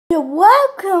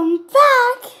welcome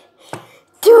back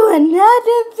to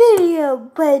another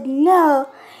video, but no,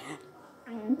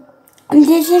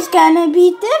 this is gonna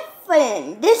be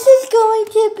different. This is going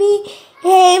to be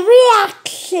a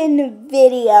reaction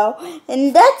video,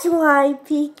 and that's why,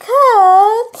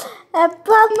 because I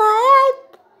brought my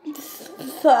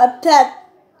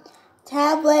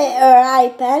tablet or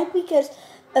iPad because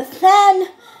a fan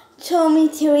told me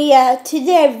to react to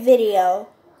their video,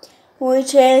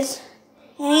 which is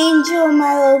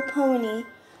Angelmlp,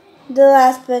 the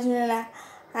last person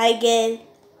I gave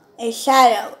a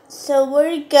shout out. So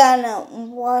we're gonna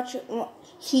watch.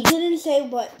 She didn't say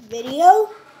what video,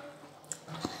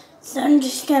 so I'm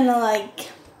just gonna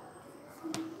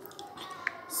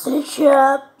search her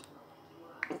up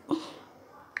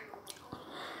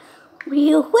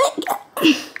real quick.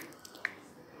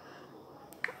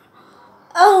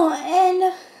 Oh,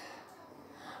 and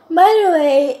by the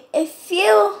way, if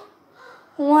you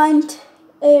want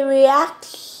a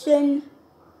reaction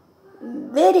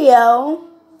video,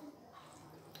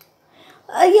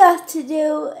 all you have to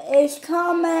do is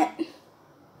comment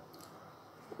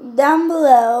down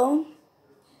below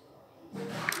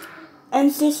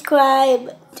and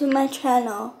subscribe to my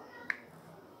channel.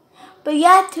 But you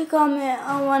have to comment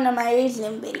on one of my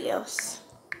recent videos.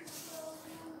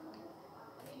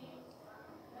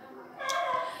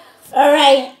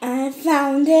 Alright, I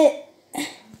found it.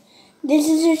 This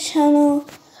is her channel.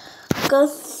 Go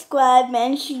subscribe,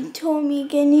 and she told me,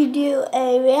 can you do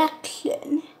a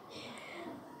reaction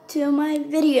to my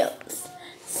videos?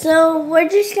 So we're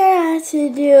just gonna have to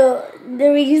do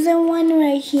the recent one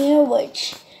right here,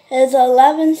 which is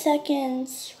 11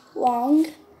 seconds long.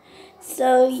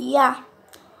 So yeah,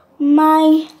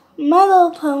 My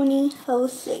Little Pony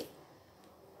hosting.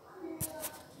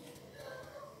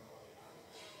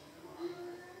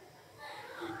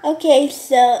 Okay,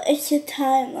 so it's a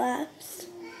time lapse.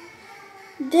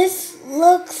 This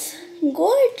looks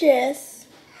gorgeous.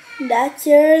 That's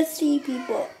your sea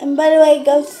people. And by the way,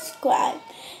 go subscribe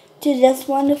to this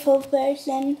wonderful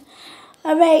person.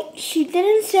 Alright, she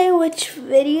didn't say which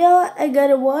video I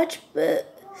gotta watch, but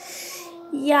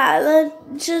yeah,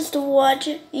 let's just watch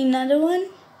another one.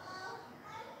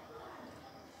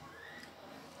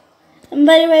 And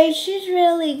by the way, she's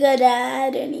really good at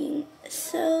editing.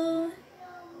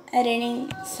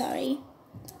 Sorry.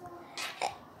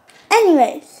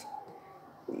 Anyways,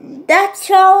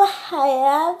 that's all I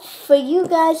have for you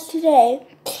guys today.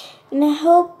 And I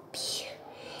hope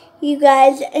you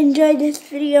guys enjoyed this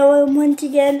video. And once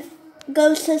again,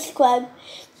 go subscribe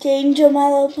to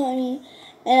Angelmlp.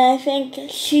 And I think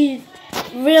she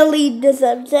really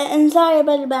deserves it. And sorry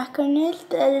about the background noise.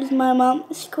 That is my mom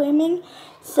screaming.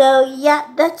 So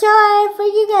yeah, that's all I have for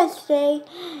you guys today.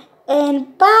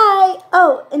 And bye.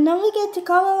 Oh, and don't forget to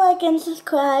comment, like, and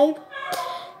subscribe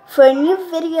for new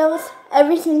videos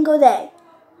every single day.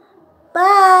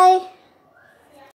 Bye.